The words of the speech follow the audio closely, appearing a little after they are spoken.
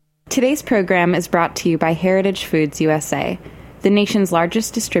Today's program is brought to you by Heritage Foods USA, the nation's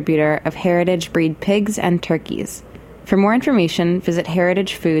largest distributor of heritage breed pigs and turkeys. For more information, visit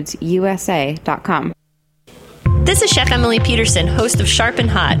heritagefoodsusa.com. This is Chef Emily Peterson, host of Sharp and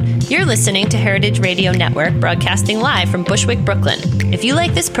Hot. You're listening to Heritage Radio Network, broadcasting live from Bushwick, Brooklyn. If you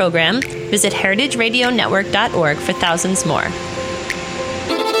like this program, visit heritageradionetwork.org for thousands more.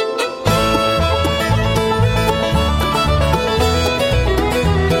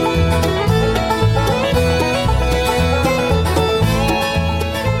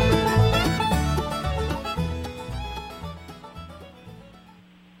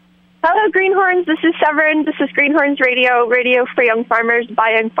 Hello, Greenhorns. This is Severin. This is Greenhorns Radio, radio for young farmers,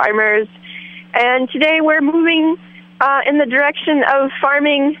 by young farmers. And today we're moving in the direction of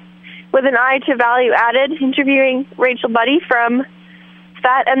farming with an eye to value added, interviewing Rachel Budde from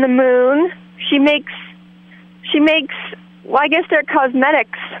Fat and the Moon. She makes, well, I guess they're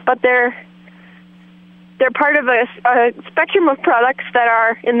cosmetics, but they're part of a spectrum of products that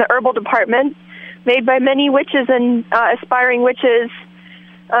are in the herbal department, made by many witches and aspiring witches,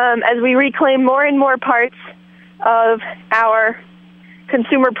 as we reclaim more and more parts of our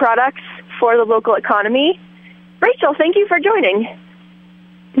consumer products for the local economy. Rachel, thank you for joining.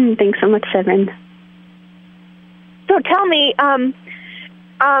 Thanks so much, Severin. So tell me,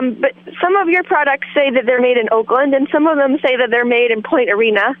 but some of your products say that they're made in Oakland, and some of them say that they're made in Point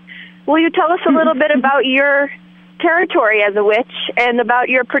Arena. Will you tell us a little bit about your territory as a witch and about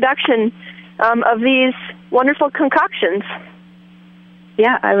your production of these wonderful concoctions?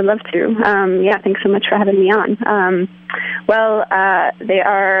 Yeah, I would love to. Thanks so much for having me on.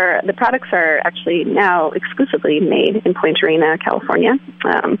 The products are actually now exclusively made in Point Arena, California,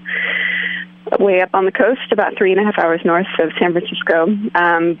 way up on the coast, about 3.5 hours north of San Francisco,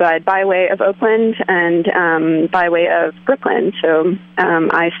 but by way of Oakland and by way of Brooklyn. So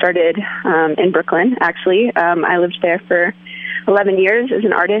I started in Brooklyn, actually. I lived there for 11 years as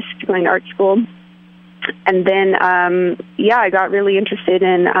an artist, going to art school. And then, I got really interested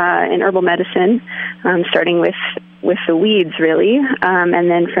in herbal medicine, starting with the weeds, really.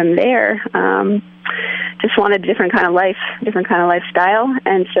 And then from there, just wanted a different kind of lifestyle.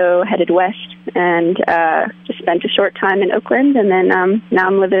 And so headed west and just spent a short time in Oakland. And then now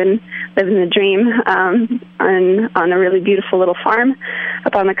I'm living the dream on a really beautiful little farm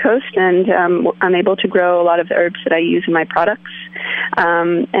up on the coast. And I'm able to grow a lot of the herbs that I use in my products.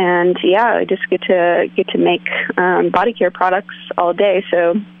 I just get to make body care products all day.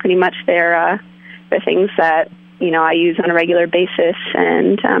 So pretty much they're things that I use on a regular basis,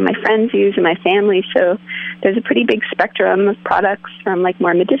 and my friends use, and my family. So there's a pretty big spectrum of products, from like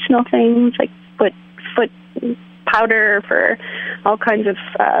more medicinal things like foot powder for all kinds of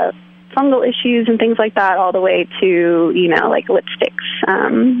fungal issues and things like that, all the way to like lipsticks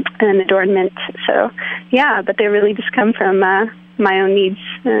and adornment. So but they really just come from my own needs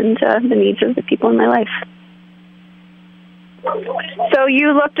and the needs of the people in my life. So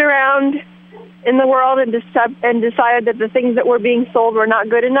you looked around in the world and decided that the things that were being sold were not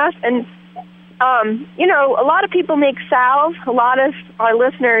good enough. And, a lot of people make salve. A lot of our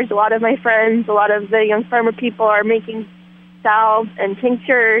listeners, a lot of my friends, a lot of the young farmer people are making salve and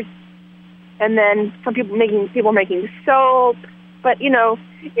tinctures. And then some people making soap. But,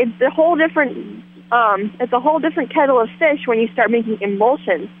 it's a whole different kettle of fish when you start making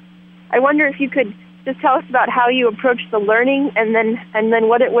emulsions. I wonder if you could just tell us about how you approached the learning, and then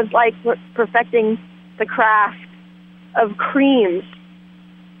what it was like perfecting the craft of creams,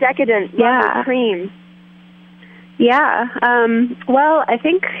 decadent creams. Yeah. I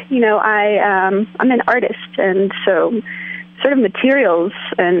think I'm an artist, and so sort of materials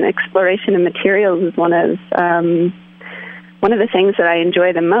and exploration of materials is one of the things that I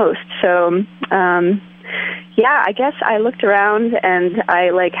enjoy the most. So. I guess I looked around and I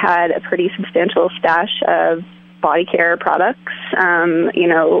had a pretty substantial stash of body care products, and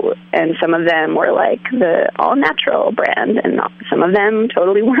some of them were like the all natural brand, and some of them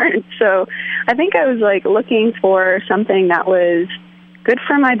totally weren't. So I think I was looking for something that was good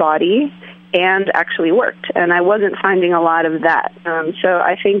for my body and actually worked, and I wasn't finding a lot of that. So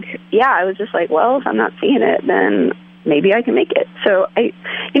I think, I was just if I'm not seeing it, then maybe I can make it. So I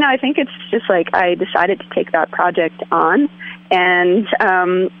think it's just I decided to take that project on, and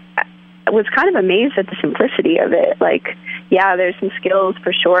I was kind of amazed at the simplicity of it. There's some skills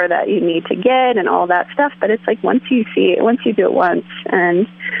for sure that you need to get and all that stuff, but it's once you see it, once you do it once, and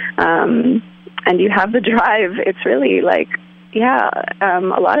you have the drive, it's really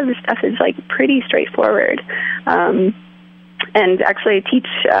a lot of the stuff is pretty straightforward. And actually I teach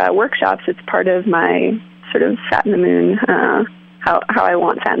workshops. It's part of my sort of Fat in the Moon how I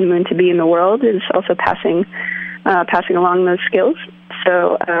want Fat and the Moon to be in the world, is also passing along those skills.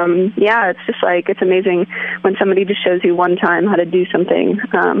 So, it's just like, it's amazing when somebody just shows you one time how to do something,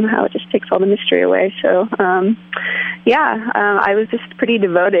 how it just takes all the mystery away. So, I was just pretty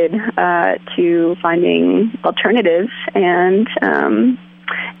devoted to finding alternatives, and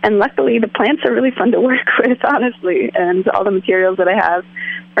luckily the plants are really fun to work with, honestly, and all the materials that I have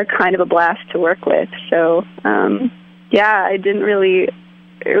are kind of a blast to work with. So, I didn't really,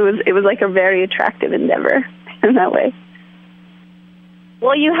 it was like a very attractive endeavor in that way.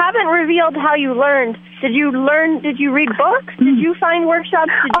 Well, you haven't revealed how you learned. Did you read books? Did you find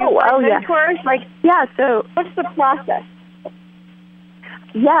workshops? Did you find mentors? So what's the process?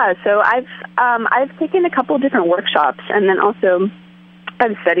 Yeah, so I've taken a couple of different workshops, and then also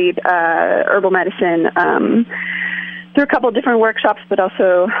I've studied herbal medicine through a couple of different workshops, but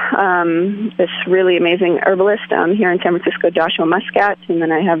also this really amazing herbalist here in San Francisco, Joshua Muscat, and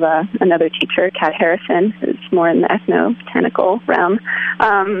then I have another teacher, Kat Harrison, who's more in the ethnobotanical realm.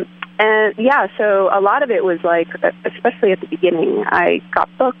 So a lot of it was like, especially at the beginning, I got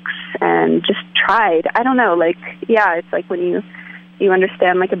books and just tried. I don't know, it's like when you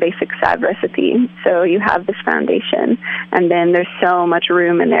understand like a basic salve recipe, so you have this foundation, and then there's so much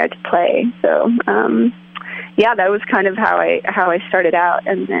room in there to play. So, that was kind of how I started out,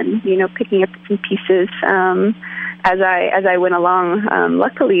 and then picking up some pieces as I went along.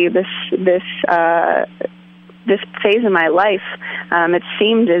 Luckily, this phase of my life, it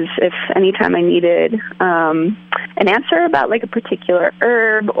seemed as if anytime I needed an answer about like a particular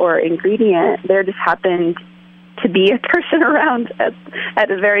herb or ingredient, there just happened to be a person around at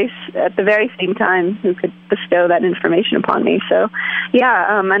the very same time who could bestow that information upon me. So,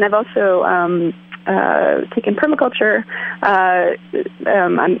 and I've also taken permaculture.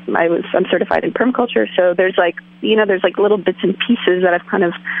 I'm certified in permaculture. So there's there's little bits and pieces that I've kind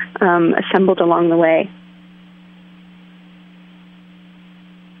of assembled along the way.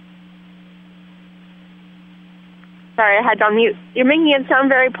 Sorry, I had to unmute. You're making it sound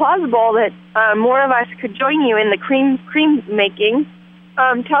very plausible that more of us could join you in the cream making.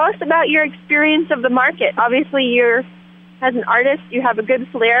 Tell us about your experience of the market. Obviously, as an artist, you have a good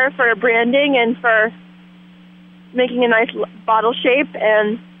flair for branding and for making a nice bottle shape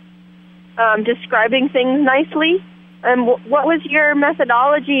and describing things nicely. And what was your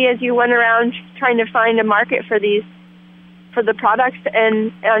methodology as you went around trying to find a market for the products?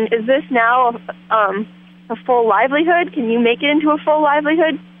 And is this now a full livelihood? Can you make it into a full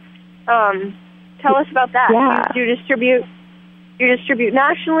livelihood? Tell us about that. Yeah. Do you distribute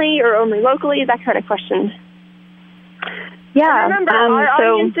nationally or only locally? That kind of question. Yeah. And remember, our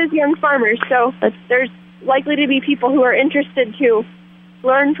audience is young farmers, so there's likely to be people who are interested to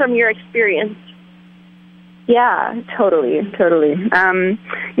learn from your experience. Yeah, totally.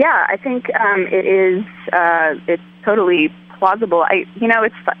 I think it's totally plausible.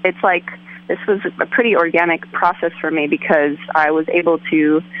 It's like this was a pretty organic process for me, because I was able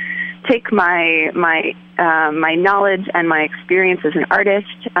to take my knowledge and my experience as an artist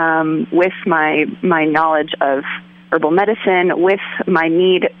with my knowledge of herbal medicine, with my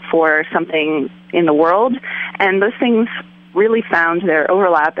need for something in the world, and those things really found their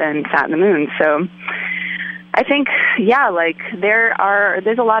overlap in Fat and the Moon. So I think,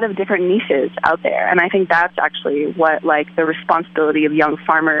 there's a lot of different niches out there, and I think that's actually what the responsibility of young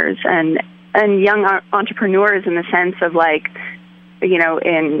farmers and young entrepreneurs, in the sense of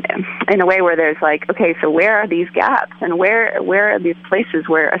in a way where there's okay, so where are these gaps, and where are these places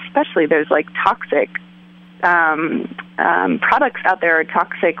where especially there's toxic products out there, or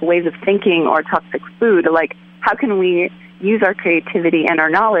toxic ways of thinking, or toxic food? How can we use our creativity and our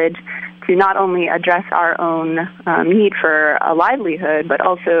knowledge to not only address our own need for a livelihood, but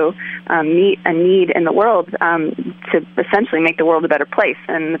also meet a need in the world to essentially make the world a better place?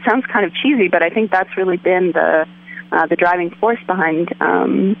 And it sounds kind of cheesy, but I think that's really been the driving force behind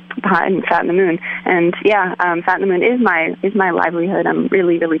Fat and the Moon. And Fat and the Moon is my livelihood. I'm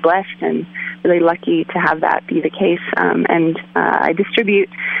really, really blessed and really lucky to have that be the case. And I distribute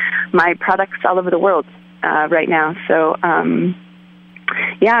my products all over the world right now. So,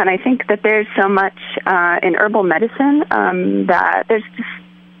 and I think that there's so much in herbal medicine that there's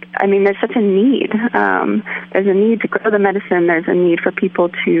such a need. There's a need to grow the medicine. There's a need for people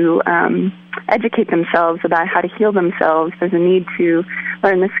to educate themselves about how to heal themselves. There's a need to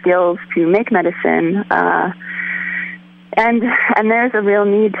learn the skills to make medicine. And there's a real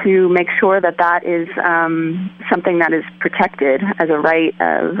need to make sure that is something that is protected as a right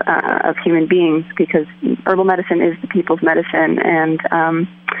of human beings, because herbal medicine is the people's medicine, and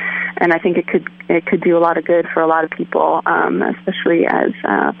I think it could do a lot of good for a lot of people, especially as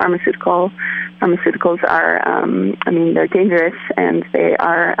pharmaceuticals are. They're dangerous, and they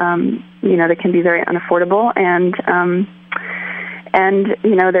are. They can be very unaffordable, and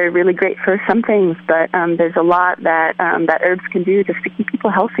they're really great for some things. But there's a lot that herbs can do just to keep people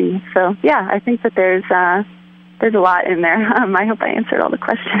healthy. So yeah, I think that there's a lot in there. I hope I answered all the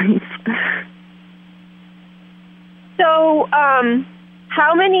questions. So,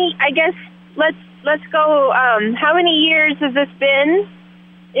 how many? I guess let's go. How many years has this been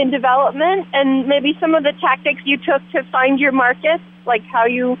in development, and maybe some of the tactics you took to find your markets, like how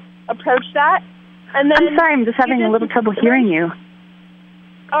you approach that? And then I'm sorry, I'm just having a little trouble hearing you.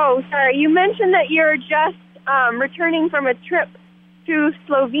 Oh, sorry. You mentioned that you're just returning from a trip to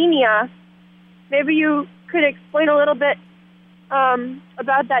Slovenia. Maybe you could explain a little bit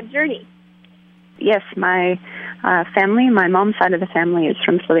about that journey. Yes, my family, my mom's side of the family is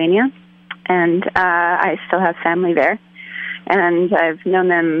from Slovenia, and I still have family there, and I've known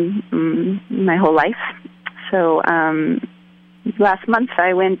them my whole life. So last month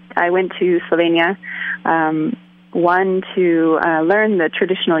I went to Slovenia, one to learn the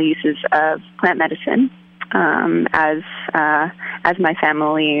traditional uses of plant medicine, as my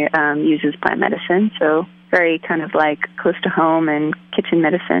family uses plant medicine. So very kind of like close to home and kitchen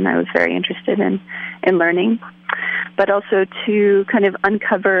medicine. I was very interested in learning, but also to kind of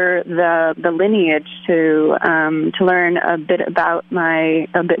uncover the lineage, to learn a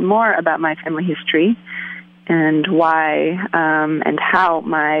bit more about my family history, and why and how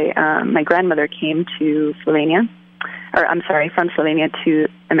my grandmother came to Slovenia, from Slovenia to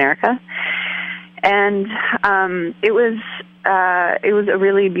America. And it was a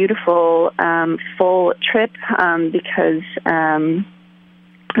really beautiful, full trip, because,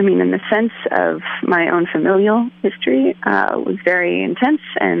 in the sense of my own familial history, was very intense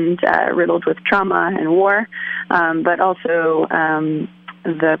and riddled with trauma and war, but also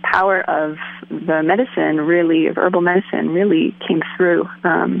the power of the medicine, really, of herbal medicine, really came through.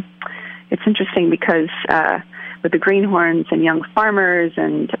 It's interesting because with the greenhorns and young farmers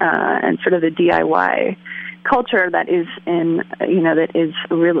and sort of the DIY culture that is that is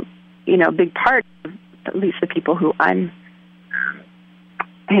a real, a big part of at least the people who I'm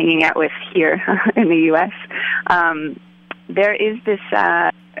hanging out with here in the U.S. There is this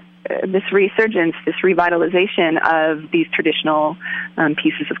resurgence, this revitalization of these traditional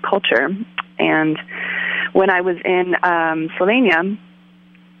pieces of culture. And when I was in Slovenia,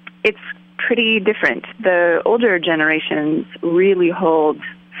 it's pretty different. The older generations really hold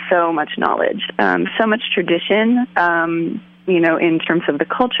so much knowledge, so much tradition, in terms of the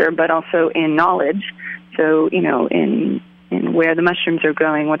culture, but also in knowledge. So, in where the mushrooms are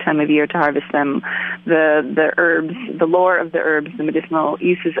growing, what time of year to harvest them, the herbs, the lore of the herbs, the medicinal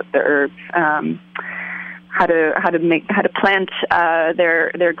uses of the herbs, how to plant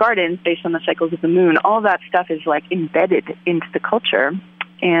their gardens based on the cycles of the moon. All that stuff is like embedded into the culture,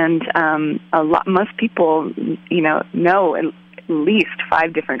 and most people, know at least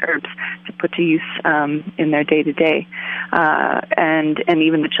 5 different herbs to put to use in their day-to-day, and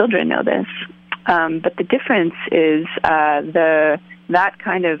even the children know this. But the difference is that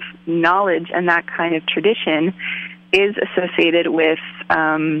kind of knowledge and that kind of tradition is associated with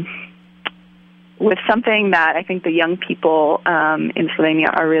something that I think the young people in Slovenia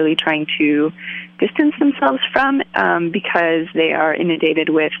are really trying to distance themselves from, because they are inundated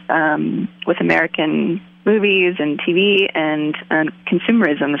with American movies and TV and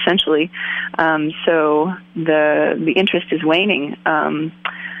consumerism, essentially. So the interest is waning.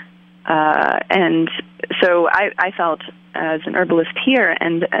 And so I felt, as an herbalist here,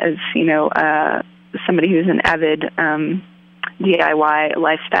 and as somebody who's an avid DIY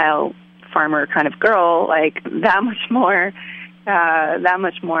lifestyle farmer kind of girl, like that much more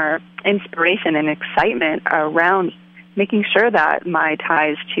inspiration and excitement around making sure that my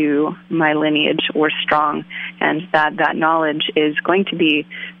ties to my lineage were strong, and that knowledge is going to be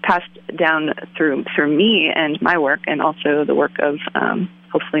passed down through me and my work, and also the work of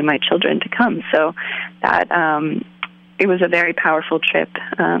hopefully my children to come. So that it was a very powerful trip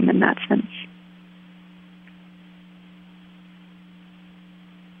in that sense.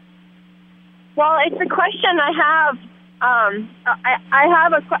 Well, it's a question I have. I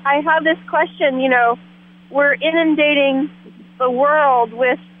have this question. We're inundating the world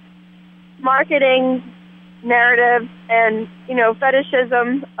with marketing narratives and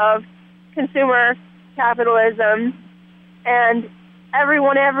fetishism of consumer capitalism, and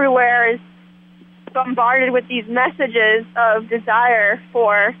everyone everywhere is bombarded with these messages of desire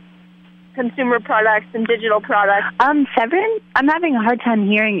for consumer products and digital products. Severin, I'm having a hard time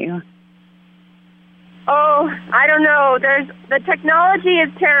hearing you. Oh, I don't know. The technology is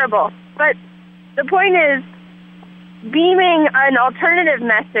terrible, but the point is beaming an alternative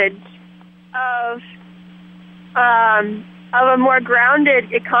message of a more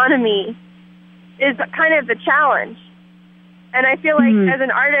grounded economy is kind of the challenge. And I feel like as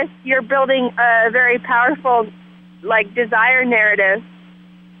an artist, you're building a very powerful, like, desire narrative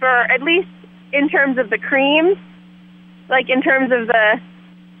for, at least in terms of the creams, like in terms of the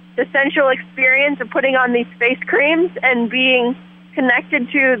sensual experience of putting on these face creams and being connected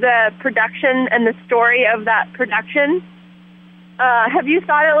to the production and the story of that production. Have you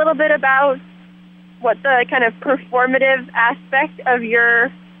thought a little bit about what the kind of performative aspect of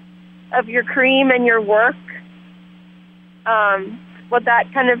your cream and your work, what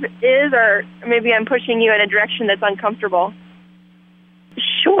that kind of is, or maybe I'm pushing you in a direction that's uncomfortable?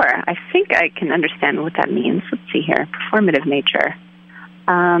 Sure. I think I can understand what that means. Let's see here. Performative nature.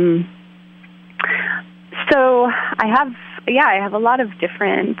 So I have a lot of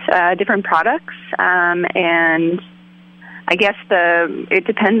different products, and I guess it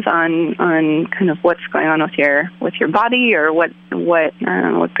depends on kind of what's going on with your body, or what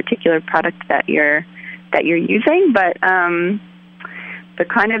particular product that you're using, but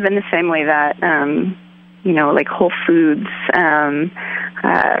kind of in the same way that like Whole Foods,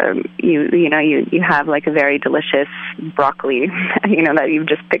 you have like a very delicious broccoli, that you've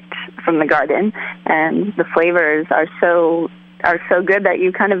just picked from the garden, and the flavors are so good that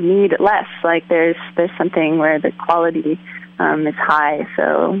you kind of need less. Like there's something where the quality is high,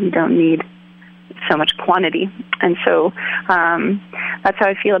 so you don't need so much quantity. And so that's how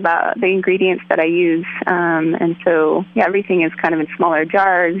I feel about the ingredients that I use. And so, everything is kind of in smaller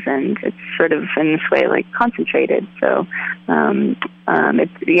jars, and it's sort of in this way like concentrated. So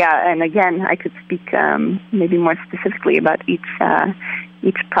and again, I could speak maybe more specifically about each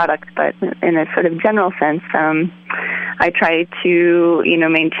product, but in a sort of general sense, I try to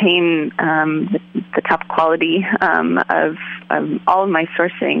maintain the top quality of all of my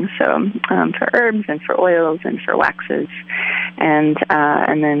sourcing. So for herbs and for oils and for waxes, and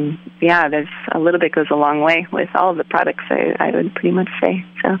then there's a little bit goes a long way with all of the products. I would pretty much say.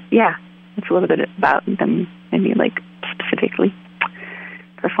 So it's a little bit about them, maybe like specifically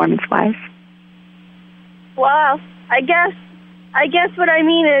performance-wise. Well, I guess what I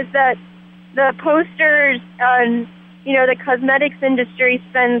mean is that the posters and the cosmetics industry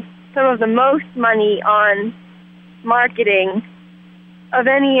spends some of the most money on marketing of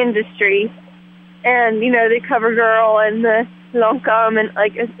any industry, and the CoverGirl and the Lancôme, and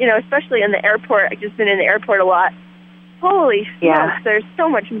especially in the airport. I've just been in the airport a lot. Holy smokes, there's so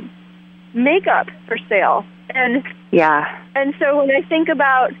much makeup for sale, and so when I think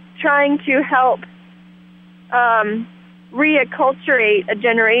about trying to help reacculturate a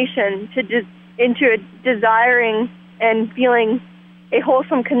generation into a desiring and feeling a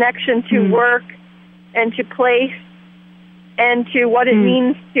wholesome connection to work and to place and to what it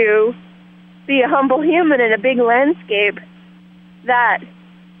means to be a humble human in a big landscape, that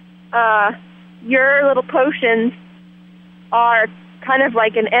your little potions are kind of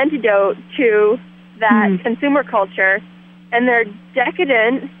like an antidote to that consumer culture, and they're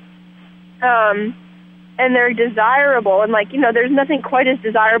decadent, and they're desirable, and there's nothing quite as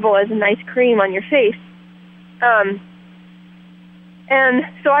desirable as a nice cream on your face. And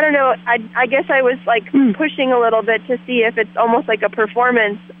so I don't know, I guess I was pushing a little bit to see if it's almost like a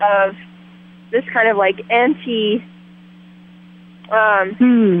performance of this kind of anti,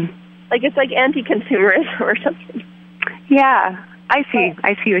 it's like anti-consumerism or something. Yeah, I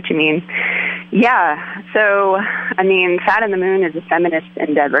see what you mean. Yeah, so, Fat in the Moon is a feminist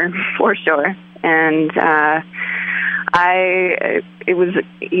endeavor, for sure. And it was,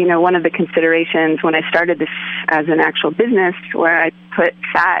 one of the considerations when I started this as an actual business, where I put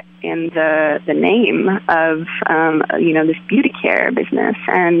fat in the name of, this beauty care business.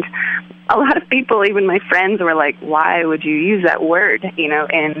 And a lot of people, even my friends, were like, why would you use that word?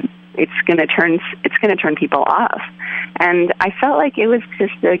 And it's going to turn people off. And I felt like it was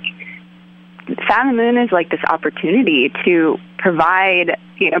just like, Fat in the Moon is like this opportunity to provide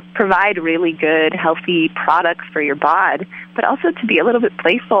really good, healthy products for your bod, but also to be a little bit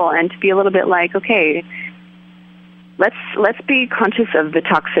playful and to be a little bit like, okay, let's be conscious of the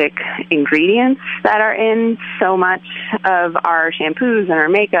toxic ingredients that are in so much of our shampoos and our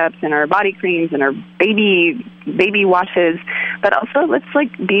makeups and our body creams and our baby washes, but also let's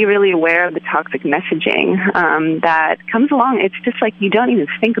be really aware of the toxic messaging that comes along. It's just like you don't even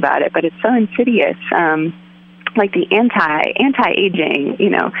think about it, but it's so insidious. Like the anti-aging,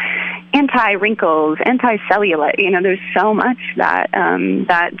 anti-wrinkles, anti-cellulite. There's so much that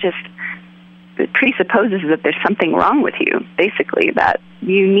just presupposes that there's something wrong with you, basically, that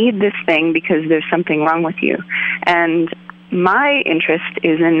you need this thing because there's something wrong with you. And my interest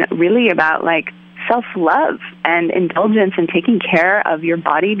is in really about like self-love and indulgence and taking care of your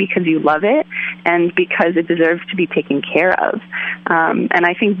body because you love it and because it deserves to be taken care of. And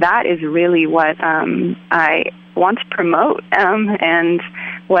I think that is really what I want to promote, and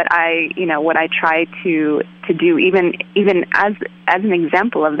what I try to do, even as an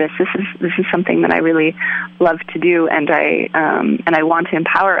example of this. This is something that I really love to do, and I want to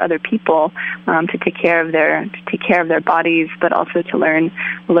empower other people to take care of their bodies, but also to learn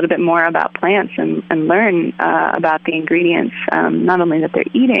a little bit more about plants and learn about the ingredients, not only that they're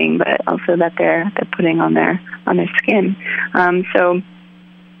eating, but also that they're putting on their skin. So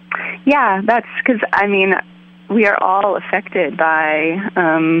yeah, that's because we are all affected by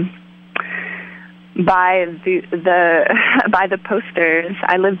the posters.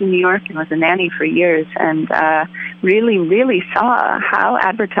 I lived in New York and was a nanny for years, and really, really saw how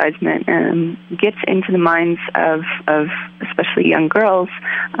advertisement gets into the minds of especially young girls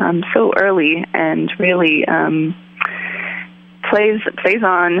so early, and really plays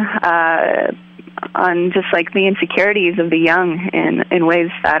on just like the insecurities of the young in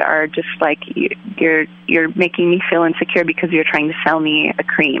ways that are just like, you're making me feel insecure because you're trying to sell me a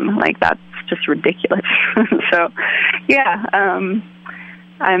cream. Like, that's just ridiculous. So yeah,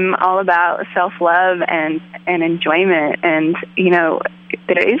 I'm all about self-love and enjoyment, and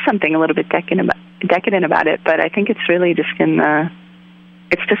there is something a little bit decadent about it, but I think it's really just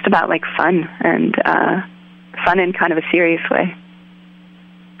it's just about like fun, and fun in kind of a serious way.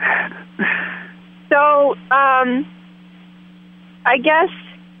 So, I guess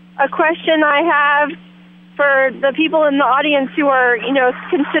a question I have for the people in the audience who are,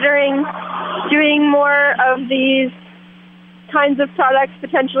 considering doing more of these kinds of products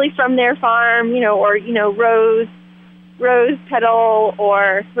potentially from their farm, or, rose petal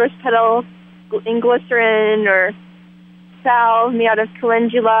in glycerin, or salve made out of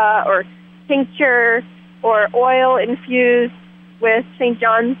calendula, or tincture, or oil infused with St.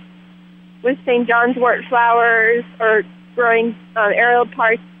 John's wort flowers, or growing aerial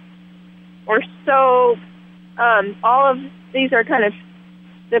parts, or soap. All of these are kind of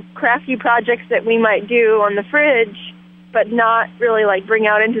the crafty projects that we might do on the fridge, but not really like bring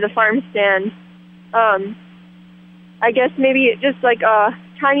out into the farm stand. I guess maybe just like a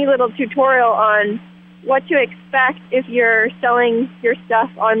tiny little tutorial on what to expect if you're selling your stuff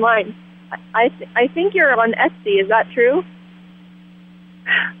online. I think you're on Etsy. Is that true?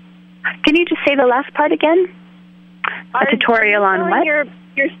 Can you just say the last part again? A tutorial on what? Your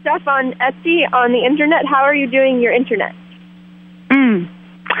stuff on Etsy on the internet. How are you doing your internet?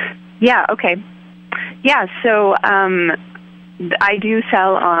 Yeah. Okay. Yeah. So I do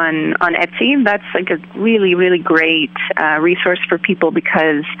sell on Etsy. That's like a really, really great resource for people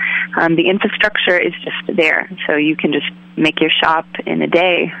because the infrastructure is just there. So you can just make your shop in a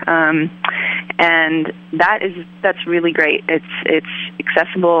day. And that's really great. It's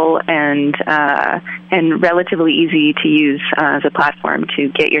accessible and relatively easy to use as a platform to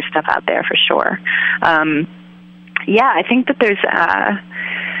get your stuff out there for sure. I think that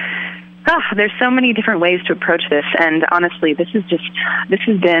there's so many different ways to approach this, and honestly, this has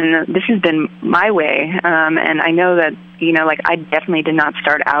been my way. And I know that I definitely did not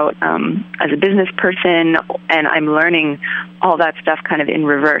start out as a business person, and I'm learning all that stuff kind of in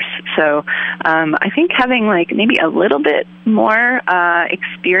reverse. So I think having like maybe a little bit more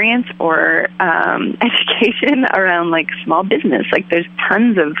experience or education around like small business, like there's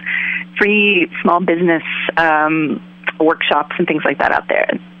tons of free small business workshops and things like that out there,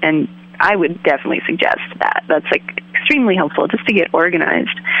 and I would definitely suggest that. That's like extremely helpful just to get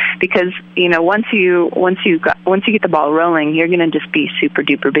organized, because once you get the ball rolling, you're going to just be super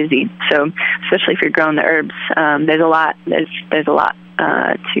duper busy. So especially if you're growing the herbs, there's a lot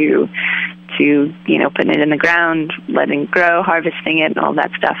to putting it in the ground, letting it grow, harvesting it, and all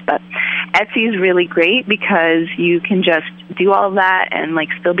that stuff. But Etsy is really great because you can just do all of that and like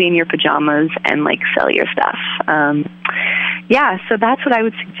still be in your pajamas and like sell your stuff. So that's what I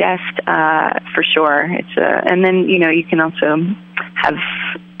would suggest for sure. And then you can also have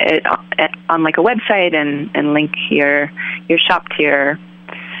it on like a website and link your shop to your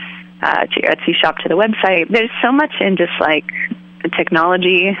Etsy shop to the website. There's so much in just like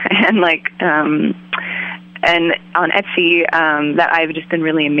technology and like and on Etsy that I've just been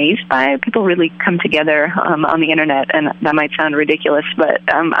really amazed by. People really come together on the internet, and that might sound ridiculous, but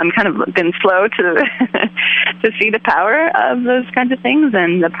I'm kind of been slow to to see the power of those kinds of things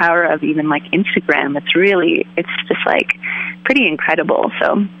and the power of even like Instagram. It's just like pretty incredible.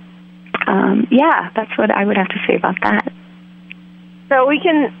 So that's what I would have to say about that. So we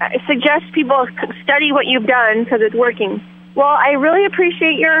can suggest people study what you've done because it's working. Well, I really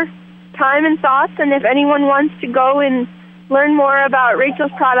appreciate your time and thoughts, and if anyone wants to go and learn more about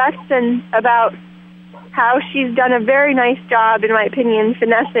Rachel's products and about how she's done a very nice job, in my opinion,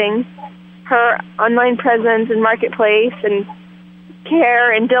 finessing her online presence and marketplace and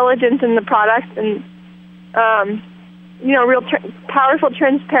care and diligence in the products and, real powerful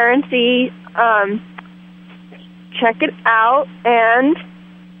transparency, check it out. And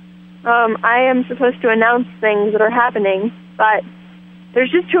I am supposed to announce things that are happening, but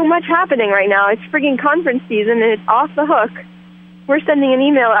there's just too much happening right now. It's freaking conference season, and it's off the hook. We're sending an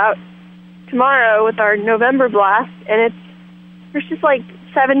email out tomorrow with our November blast, and there's just like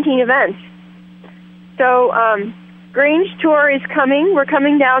 17 events. So Grange Tour is coming. We're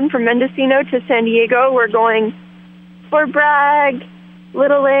coming down from Mendocino to San Diego. We're going Fort Bragg,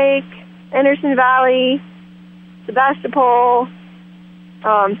 Little Lake, Anderson Valley, Sebastopol,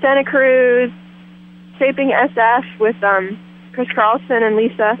 Santa Cruz, Shaping SF with Chris Carlson and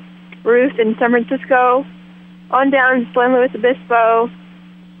Lisa Ruth in San Francisco, on down to San Luis Obispo,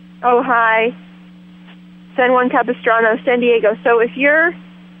 Ojai, San Juan Capistrano, San Diego. So if you're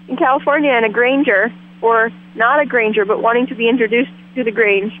in California and a Granger, or not a Granger, but wanting to be introduced to the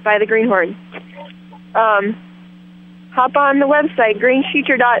Grange by the Greenhorn, hop on the website,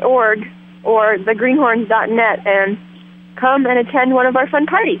 grangefuture.org or thegreenhorns.net, and come and attend one of our fun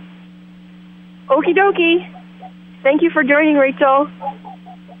parties. Okie dokie. Thank you for joining, Rachel.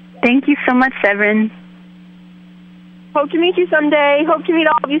 Thank you so much, Severin. Hope to meet you someday. Hope to meet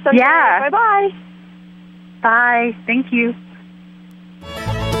all of you someday. Yeah. Bye-bye. Bye. Thank you.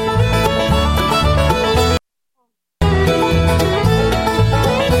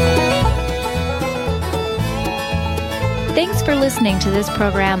 Thanks for listening to this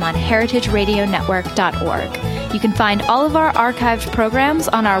program on heritageradionetwork.org. You can find all of our archived programs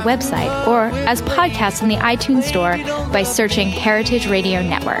on our website or as podcasts in the iTunes Store by searching Heritage Radio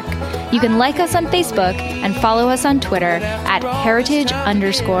Network. You can like us on Facebook and follow us on Twitter at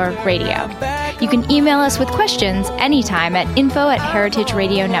heritage_radio. You can email us with questions anytime at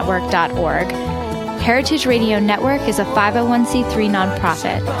info@heritageradionetwork.org. Heritage Radio Network is a 501c3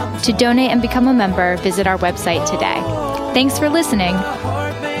 nonprofit. To donate and become a member, visit our website today. Thanks for listening.